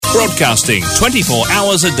Broadcasting 24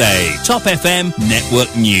 hours a day. Top FM Network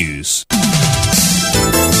News.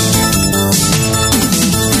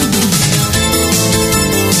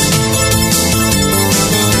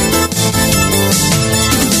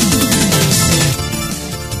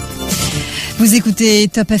 Vous écoutez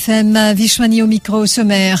Top FM, Vishwani au micro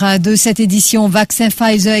sommaire de cette édition. Vaccin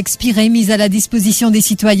Pfizer expiré, mis à la disposition des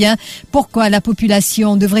citoyens. Pourquoi la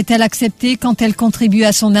population devrait-elle accepter quand elle contribue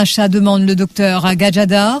à son achat, demande le docteur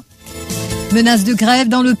Gadjadar. Menace de grève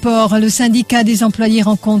dans le port. Le syndicat des employés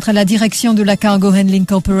rencontre la direction de la Cargo Handling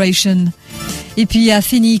Corporation. Et puis à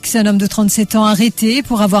Phoenix, un homme de 37 ans arrêté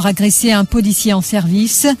pour avoir agressé un policier en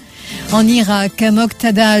service. En Irak,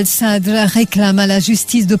 Moqtada al-Sadr réclame à la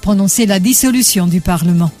justice de prononcer la dissolution du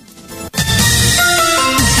Parlement.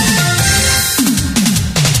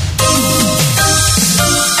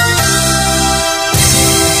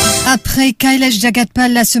 Après Kailash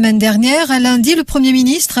Jagatpal la semaine dernière, lundi, le Premier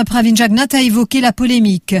ministre Pravin Jagnat a évoqué la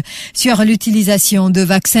polémique sur l'utilisation de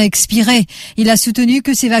vaccins expirés. Il a soutenu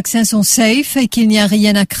que ces vaccins sont safe et qu'il n'y a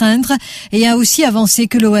rien à craindre et a aussi avancé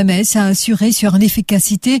que l'OMS a assuré sur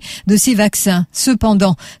l'efficacité de ces vaccins.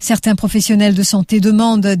 Cependant, certains professionnels de santé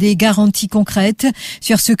demandent des garanties concrètes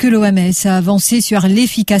sur ce que l'OMS a avancé sur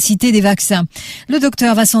l'efficacité des vaccins. Le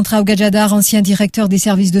docteur Vasant Rao Gadjadar, ancien directeur des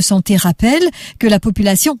services de santé, rappelle que la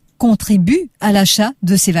population contribue à l'achat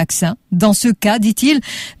de ces vaccins. Dans ce cas, dit-il,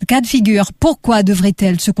 cas de figure, pourquoi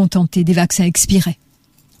devrait-elle se contenter des vaccins expirés?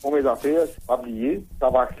 Pour mes affaires, oublier, ce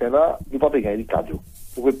vaccin-là, nous ne pouvons pas payer les cadeaux.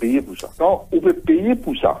 Vous pouvez payer pour ça. Quand on peut payer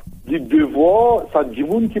pour ça, du devoir, ça dit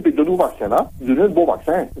monde qui peut donner le vaccin là, donner un bon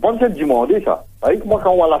vaccin. Vous pensez demander ça. Avec moi,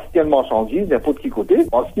 quand on va l'acheter une marchandise, n'importe qui côté,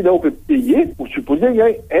 parce qu'il là, on peut payer, vous supposez qu'il y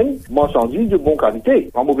a une marchandise de bonne qualité.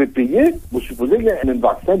 Quand on peut payer, vous supposez qu'il y a un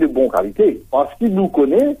vaccin de bonne qualité. Parce qu'il nous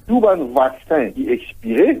connaît, tout un vaccin qui est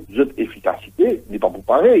expiré, notre efficacité n'est pas pour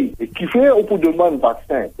pareil. Et qui fait, on peut demander un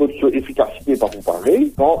vaccin, notre efficacité n'est pas pour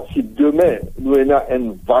pareil. Quand, si demain, nous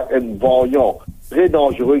avons un variant très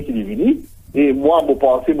dangereux qui est venu, et moi, je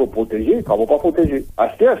pense me protéger, quand je ne pas protéger.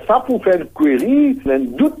 C'est ça pour faire une query, un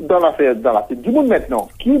doute dans l'affaire, dans la tête du monde maintenant.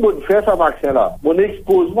 Qui va faire ce vaccin-là? Mon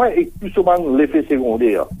exposement est plus souvent l'effet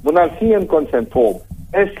secondaire. Mon signe un consent form.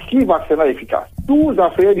 Est-ce que le vaccin est efficace? Toutes les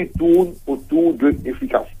affaires tournent autour de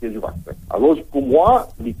l'efficacité du vaccin. Alors, pour moi,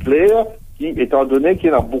 il est clair étant donné qu'il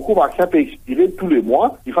y a beaucoup de vaccins qui peuvent expirer tous les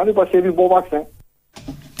mois, il fallait passer le bon vaccin.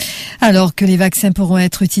 Alors que les vaccins pourront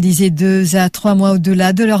être utilisés 2 à 3 mois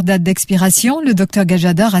au-delà de leur date d'expiration, le docteur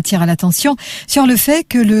Gadjadar attire l'attention sur le fait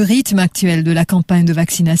que le rythme actuel de la campagne de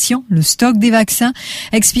vaccination, le stock des vaccins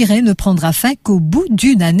expirés, ne prendra fin qu'au bout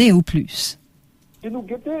d'une année ou plus. Si nous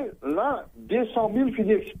guettons là, 200 000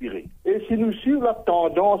 finis expirés. Et si nous suivons la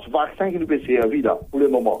tendance vaccin qui nous peut servir là, pour le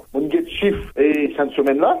moment, on guette chiffre et cette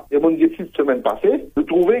semaine-là, et on guette cette semaine passée, nous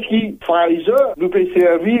trouvons que Pfizer nous peut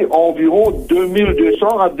servir environ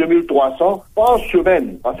 2200 à 2300 par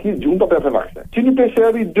semaine. Parce qu'ils disent, on ne peut pas faire vaccin. Si nous peut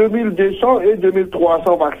servir 2200 et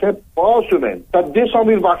 2300 vaccins par semaine, t'as 200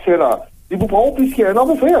 000 vaccins là. Et vous prenez plus qu'il y a un an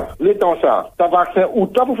pour faire. Les temps ça. T'as vaccin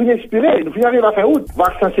août pour finir expirer. Nous finissons à la fin août.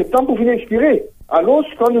 Vaccin septembre pour finir expirer. Alors,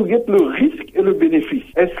 quand nous guettons le risque et le bénéfice,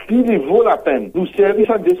 est-ce qu'il vaut la peine? Nous servir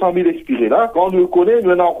ça 200 000 expirés là. Quand nous connaissons,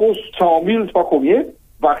 nous avons encore 100 000, je sais pas combien,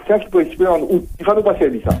 vaccins qui peuvent expirer en août. Il faut nous pas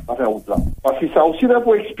servir ça, à fin août là. Parce que ça aussi là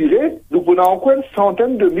pour expirer, nous avons encore une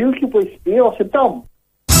centaine de mille qui peuvent expirer en septembre.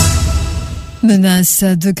 Menace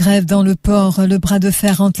de grève dans le port. Le bras de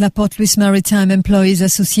fer entre la Port Louis Maritime Employees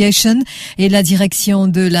Association et la direction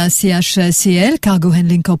de la CHCL, Cargo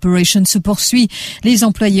Handling Corporation, se poursuit. Les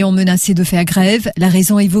employés ont menacé de faire grève. La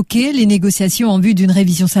raison évoquée, les négociations en vue d'une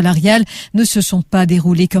révision salariale ne se sont pas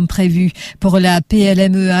déroulées comme prévu. Pour la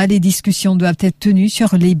PLMEA, les discussions doivent être tenues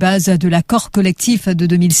sur les bases de l'accord collectif de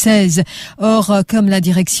 2016. Or, comme la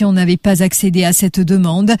direction n'avait pas accédé à cette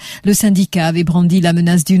demande, le syndicat avait brandi la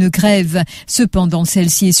menace d'une grève. Cependant,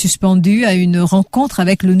 celle-ci est suspendue à une rencontre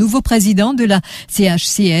avec le nouveau président de la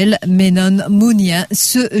CHCL, Menon Mounia,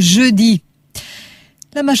 ce jeudi.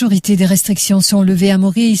 La majorité des restrictions sont levées à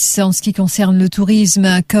Maurice en ce qui concerne le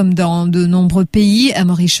tourisme, comme dans de nombreux pays.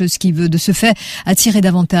 Mauritius qui veut de ce fait attirer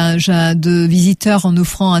davantage de visiteurs en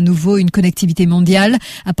offrant à nouveau une connectivité mondiale.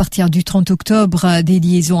 À partir du 30 octobre, des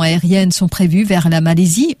liaisons aériennes sont prévues vers la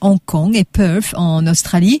Malaisie, Hong Kong et Perth en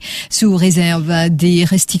Australie, sous réserve des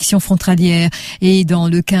restrictions frontalières. Et dans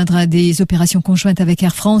le cadre des opérations conjointes avec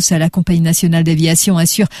Air France, la compagnie nationale d'aviation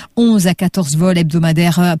assure 11 à 14 vols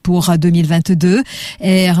hebdomadaires pour 2022.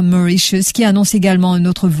 Air Mauritius, qui annonce également un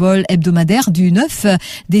autre vol hebdomadaire du 9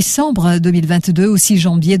 décembre 2022 au 6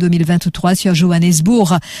 janvier 2023 sur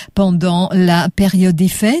Johannesburg pendant la période des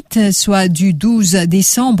fêtes, soit du 12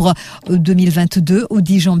 décembre 2022 au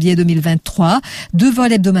 10 janvier 2023. 2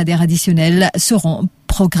 vols hebdomadaires additionnels seront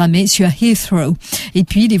programmés sur Heathrow. Et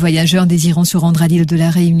puis, les voyageurs désirant se rendre à l'île de la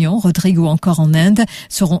Réunion, Rodrigue ou encore en Inde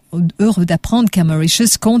seront heureux d'apprendre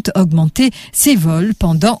qu'Mauritius compte augmenter ses vols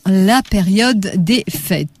pendant la période des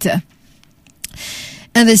fêtes.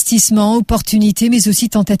 Investissement, opportunités, mais aussi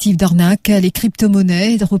tentatives d'arnaque. Les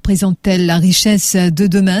crypto-monnaies représentent-elles la richesse de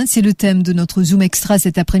demain? C'est le thème de notre Zoom Extra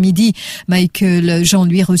cet après-midi. Michael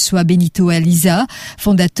Jean-Louis reçoit Benito Aliza,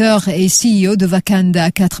 fondateur et CEO de Wakanda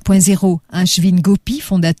 4.0. Ashwin Gopi,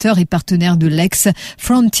 fondateur et partenaire de Lex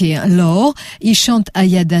Frontier Law. Ishant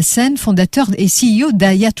Ayadasen, fondateur et CEO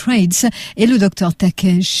d'Aya Trades. Et le Dr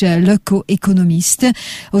Takesh Loko, économiste.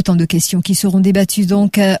 Autant de questions qui seront débattues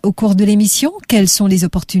donc au cours de l'émission. Quelles sont les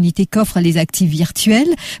opportunités qu'offrent les actifs virtuels?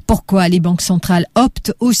 Pourquoi les banques centrales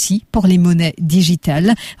optent aussi pour les monnaies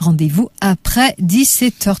digitales? Rendez-vous après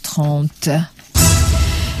 17h30.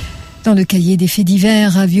 Dans le cahier des faits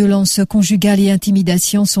divers, violence conjugale et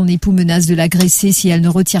intimidation, son époux menace de l'agresser si elle ne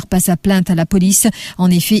retire pas sa plainte à la police. En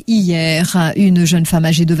effet, hier, une jeune femme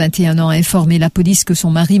âgée de 21 ans a informé la police que son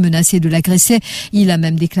mari menaçait de l'agresser. Il a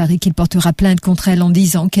même déclaré qu'il portera plainte contre elle en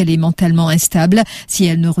disant qu'elle est mentalement instable si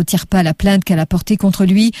elle ne retire pas la plainte qu'elle a portée contre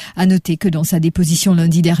lui. À noter que dans sa déposition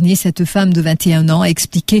lundi dernier, cette femme de 21 ans a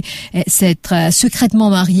expliqué s'être secrètement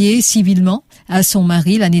mariée civilement à son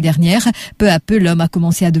mari l'année dernière. Peu à peu, l'homme a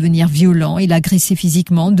commencé à devenir violent et l'agressait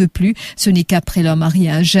physiquement. De plus, ce n'est qu'après leur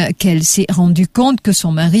mariage qu'elle s'est rendue compte que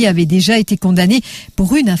son mari avait déjà été condamné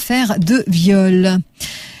pour une affaire de viol.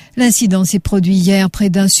 L'incident s'est produit hier près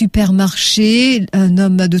d'un supermarché. Un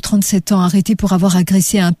homme de 37 ans arrêté pour avoir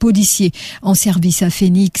agressé un policier en service à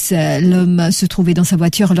Phoenix. L'homme se trouvait dans sa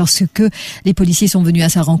voiture lorsque les policiers sont venus à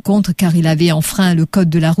sa rencontre car il avait enfreint le code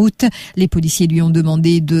de la route. Les policiers lui ont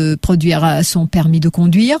demandé de produire son permis de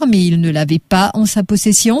conduire, mais il ne l'avait pas en sa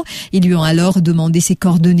possession. Ils lui ont alors demandé ses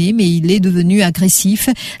coordonnées, mais il est devenu agressif.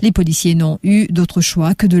 Les policiers n'ont eu d'autre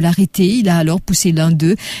choix que de l'arrêter. Il a alors poussé l'un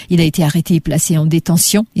d'eux. Il a été arrêté et placé en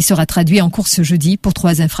détention. Il sera traduit en cours ce jeudi pour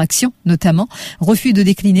 3 infractions, notamment refus de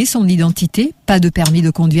décliner son identité, pas de permis de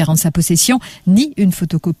conduire en sa possession, ni une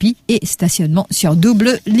photocopie et stationnement sur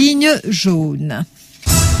double ligne jaune.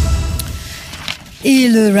 Et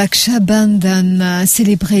le Raksha Bandhan a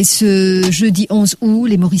célébré ce jeudi 11 août,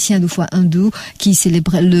 les Mauriciens hindous qui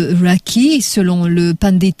célèbrent le Rakhi. Selon le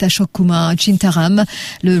Pandita Shokuma Chintaram,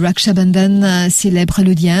 le Raksha Bandhan célèbre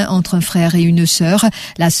le lien entre un frère et une sœur.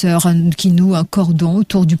 La sœur qui noue un cordon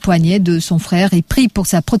autour du poignet de son frère et prie pour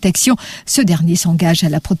sa protection. Ce dernier s'engage à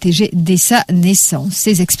la protéger dès sa naissance.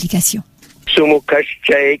 Ses explications.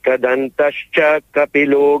 Sumukhascha kadantascha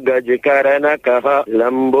kapilo gajkaranakaha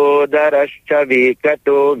lambodarascha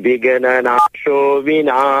vikato vigananasho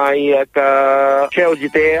vinayaka. Chers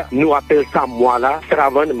auditeurs, nous appelons ça Moala,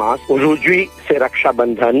 Travan Mas. Aujourd'hui, c'est Raksha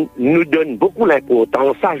Bandhan. Nous donne beaucoup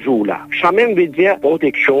d'importance à ce jour-là. Chamem veut dire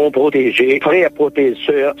protection, protéger, frère protège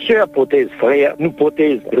sœur, sœur protège frère, nous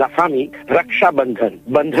protège la famille. Raksha Bandhan.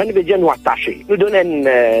 Bandhan veut dire nous attacher. Nous donnons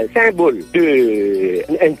un symbole de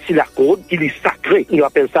un tilakode qui est sacré. Nous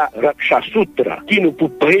appelons ça Raksha Sutra, qui nous peut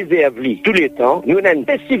préserver tous les temps. Nous avons un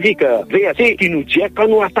spécifique verset qui nous dit quand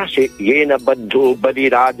nous attachons. Yena Baddo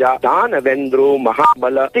Badiraja, Dana Vendro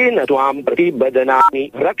Mahabala, Tena Tuam Prati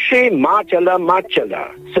Badanani, Rakshe Machala Machala.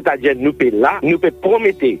 C'est-à-dire, nous pouvons là, nous pouvons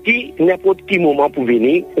promettre qui, n'importe qui moment pour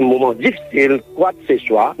venir, un moment difficile, quoi que ce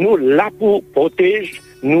soit, nous là pour protéger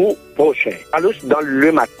nous prochains. Alors, dans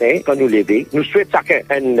le matin, quand nous levons, nous souhaitons chacun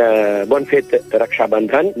une bonne fête Raksha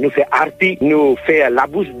Bandhan. Nous faisons arti, nous faisons la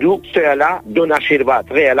bouche d'eau, ceux-là donnent Ashirvad,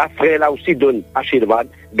 frère-là aussi donne Ashirvad,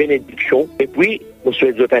 bénédiction. Et puis, nous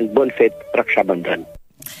souhaitons une bonne fête Raksha Bandhan.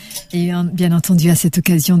 Et bien entendu, à cette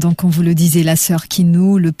occasion, donc, on vous le disait, la sœur qui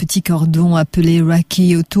noue le petit cordon appelé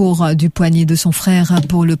Rakhi autour du poignet de son frère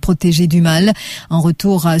pour le protéger du mal. En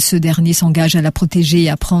retour, ce dernier s'engage à la protéger et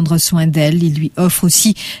à prendre soin d'elle. Il lui offre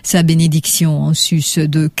aussi sa bénédiction en sus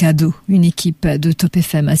de cadeaux. Une équipe de Top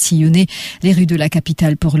FM a sillonné les rues de la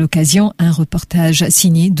capitale pour l'occasion. Un reportage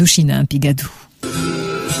signé d'Oshina Pigadou.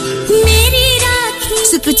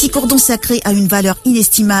 Ce petit cordon sacré a une valeur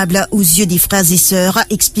inestimable aux yeux des frères et sœurs,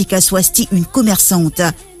 explique à Swasti une commerçante.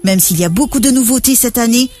 Même s'il y a beaucoup de nouveautés cette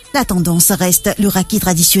année, la tendance reste le Rakhi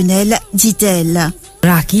traditionnel, dit-elle.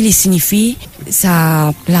 Rakhi, il signifie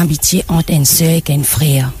ça l'amitié entre une sœur et un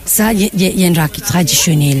frère. Ça, il y a un Rakhi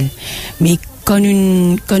traditionnel. Mais quand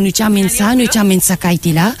nous amènons ça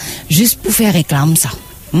qualité là, juste pour faire réclame ça.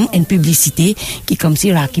 une publicité qui comme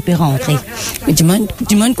si Raki peut rentrer. Du monde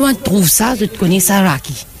comment trouve ça, je connais ça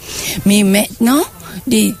Raki. Mais maintenant,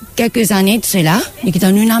 quelques années de cela, et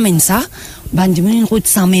quand nous amène ça, du monde une route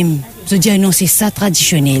sans même. Je dis non, c'est ça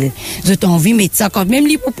traditionnel. Je t'ai envie de mettre ça quand même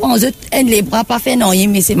les poupons, les bras pas fait non,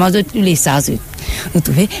 mais c'est moi je tous les ça. Vous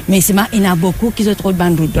trouvez? Mais c'est moi, il y en a beaucoup qui se trouvent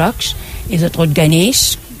dans Rudraksh et se trouvent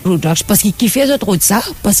Ganesh. Parce qu'il fait trop de ça,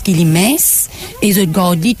 parce qu'il est mince et se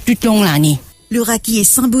garde toute l'année. Le raki est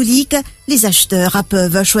symbolique, les acheteurs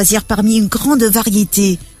peuvent choisir parmi une grande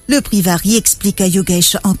variété. Le prix varie, explique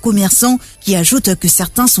Yogesh, un commerçant qui ajoute que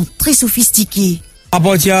certains sont très sophistiqués. À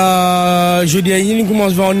partir de jeudi, ils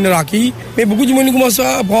commencent à vendre le raki, mais beaucoup de monde commence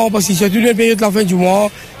à prendre parce que c'est toute la période de la fin du mois,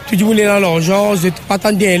 tout le monde est dans l'argent, c'est pas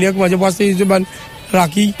tant derrière, comment je passe de ban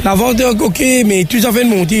raki. La vente est ok, mais tout ça fait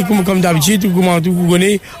monter comme d'habitude, comment tout vous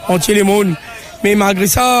connaissez, on tient les mondes. Mais malgré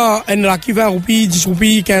ça, un raki 20 roupies, 10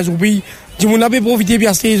 roupies, 15 roupies, tout le monde a pu profiter de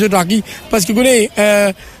acheter les autres raki parce que vous connaissez,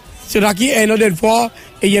 ce raki est une autre fois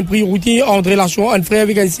et il y a une priorité entre relation, un frère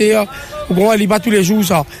avec un sœur. Bon, il n'est pas tous les jours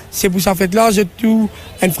ça. C'est pour ça fait là, j'ai tout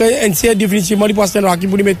un frère, un sœur définitivement il passe un raki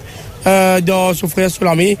pour lui mettre dans son frère sur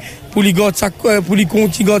la main, pour lui garder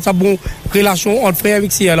sa bonne relation entre frère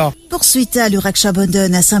avec sœur là. Poursuite, le Raksha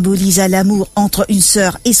Bandhan symbolise l'amour entre une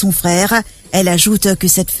sœur et son frère. Elle ajoute que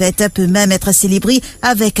cette fête peut même être célébrée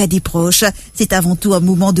avec des proches. C'est avant tout un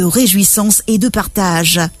moment de réjouissance et de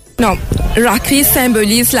partage. Non, Rakhi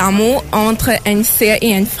symbolise l'amour entre une sœur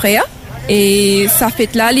et un frère. Et ça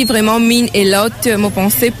fait là, vraiment mine et l'autre, me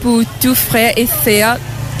pensée pour tous frères et sœurs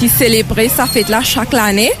qui célèbrent ça fête là chaque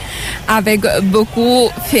année avec beaucoup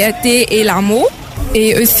de fierté et l'amour.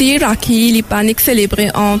 Et aussi, Rakhi, les paniques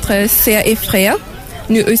célébrées entre sœurs et frères.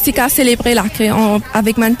 Nous aussi qu'à célébrer la création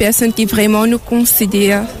avec une personne qui vraiment nous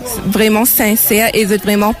considère vraiment sincère et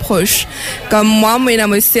vraiment proche. Comme moi,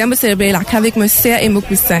 ma sœur, me célébrer la avec ma sœur et mon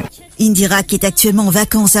cousin. Indira, qui est actuellement en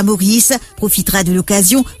vacances à Maurice, profitera de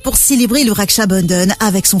l'occasion pour célébrer le Raksha Bandhan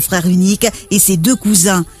avec son frère unique et ses deux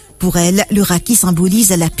cousins. Pour elle, le Raki symbolise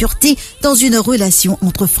la pureté dans une relation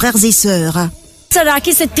entre frères et sœurs. Ce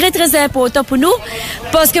Raki, c'est très très important pour nous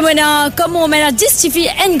parce que maintenant, comme on a justifié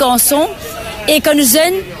un garçon et que nous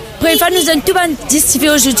jeunes, première fois nous avons tout justifié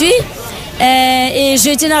aujourd'hui. Et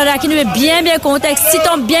je dis dans le Raki, nous sommes bien contents,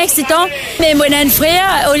 bien excitant. Mais moi, j'ai un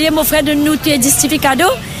frère, au lieu de mon frère de nous justifier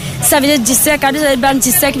cadeau, ça veut dire 17 cadeaux, ça veut dire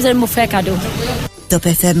 17 qui veut mon frère cadeau. Top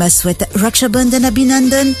FM souhaite Raksha Bandhan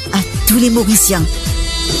Abhinandan à tous les Mauriciens.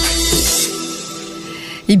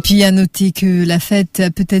 Et puis à noter que la fête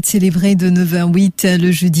peut être célébrée de 9h08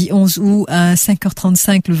 le jeudi 11 août à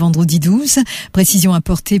 5h35 le vendredi 12. Précision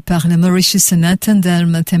apportée par la Mauritius Sanatan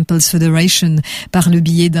Dharma Temples Federation par le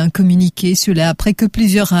biais d'un communiqué. Cela après que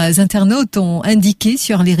plusieurs internautes ont indiqué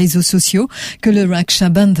sur les réseaux sociaux que le Raksha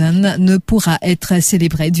Bandhan ne pourra être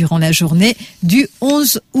célébré durant la journée du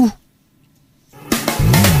 11 août.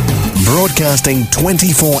 Broadcasting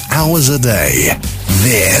 24 hours a day.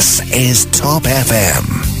 This is Top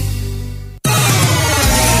FM.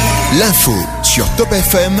 L'info sur Top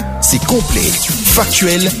FM, c'est complet,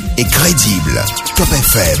 factuel et crédible. Top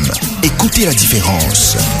FM, écoutez la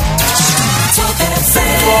différence. Top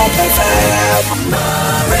FM,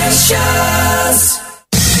 Mauritius.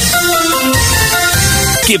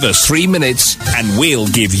 Give us 3 minutes and we'll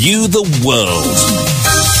give you the world.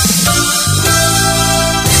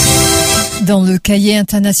 Dans le cahier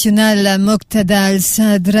international, Moqtada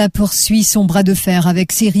al-Sadr poursuit son bras de fer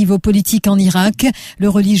avec ses rivaux politiques en Irak. Le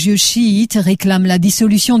religieux chiite réclame la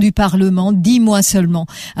dissolution du Parlement 10 mois seulement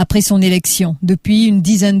après son élection. Depuis une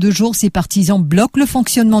dizaine de jours, ses partisans bloquent le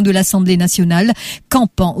fonctionnement de l'Assemblée nationale,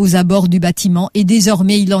 campant aux abords du bâtiment et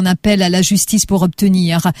désormais il en appelle à la justice pour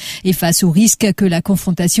obtenir. Et face au risque que la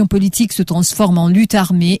confrontation politique se transforme en lutte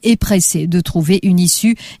armée, est pressé de trouver une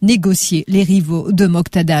issue négociée. Les rivaux de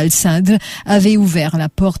Moqtada al-Sadr avait ouvert la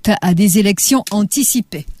porte à des élections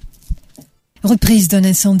anticipées. Reprise d'un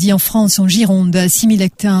incendie en France, en Gironde. 6000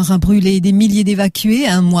 hectares brûlés, des milliers d'évacués,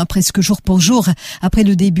 un mois presque jour pour jour. Après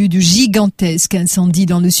le début du gigantesque incendie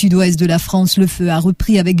dans le sud-ouest de la France, le feu a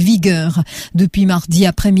repris avec vigueur. Depuis mardi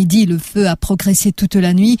après-midi, le feu a progressé toute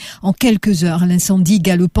la nuit. En quelques heures, l'incendie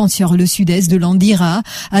galopant sur le sud-est de l'Andira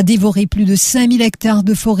a dévoré plus de 5000 hectares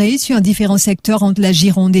de forêt sur différents secteurs entre la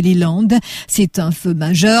Gironde et les Landes. C'est un feu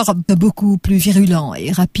majeur, beaucoup plus virulent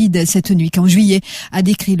et rapide cette nuit qu'en juillet, a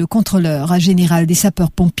décrit le contrôleur général général des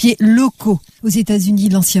sapeurs-pompiers locaux. Aux États-Unis,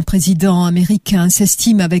 l'ancien président américain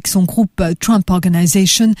s'estime avec son groupe Trump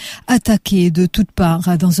Organization attaqué de toutes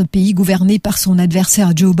parts dans un pays gouverné par son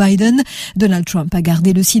adversaire Joe Biden. Donald Trump a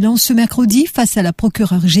gardé le silence ce mercredi face à la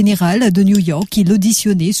procureure générale de New York qui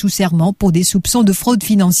l'auditionnait sous serment pour des soupçons de fraude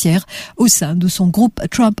financière au sein de son groupe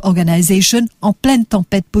Trump Organization en pleine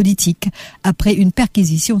tempête politique après une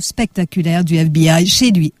perquisition spectaculaire du FBI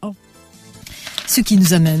chez lui. Ce qui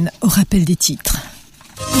nous amène au rappel des titres.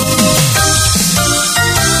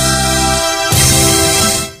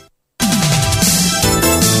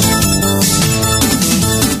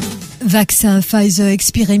 Vaccin Pfizer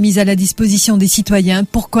expiré mis à la disposition des citoyens.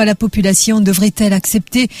 Pourquoi la population devrait-elle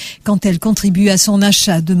accepter quand elle contribue à son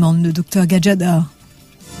achat, demande le Dr Gadjadar.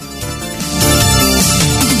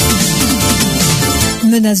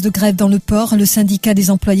 Menace de grève dans le port. Le syndicat des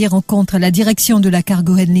employés rencontre la direction de la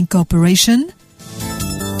Cargo Handling Corporation.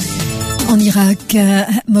 En Irak,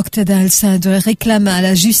 Moqtada al-Sadr réclame à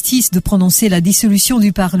la justice de prononcer la dissolution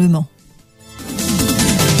du Parlement.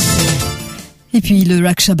 Et puis le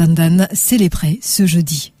Raksha Bandhan célébré ce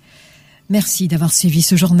jeudi. Merci d'avoir suivi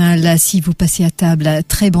ce journal. Si vous passez à table,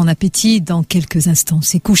 très bon appétit. Dans quelques instants,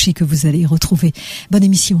 c'est Kouchi que vous allez retrouver. Bonne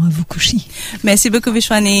émission à vous, Kouchi. Merci beaucoup,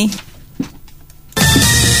 Vishwani.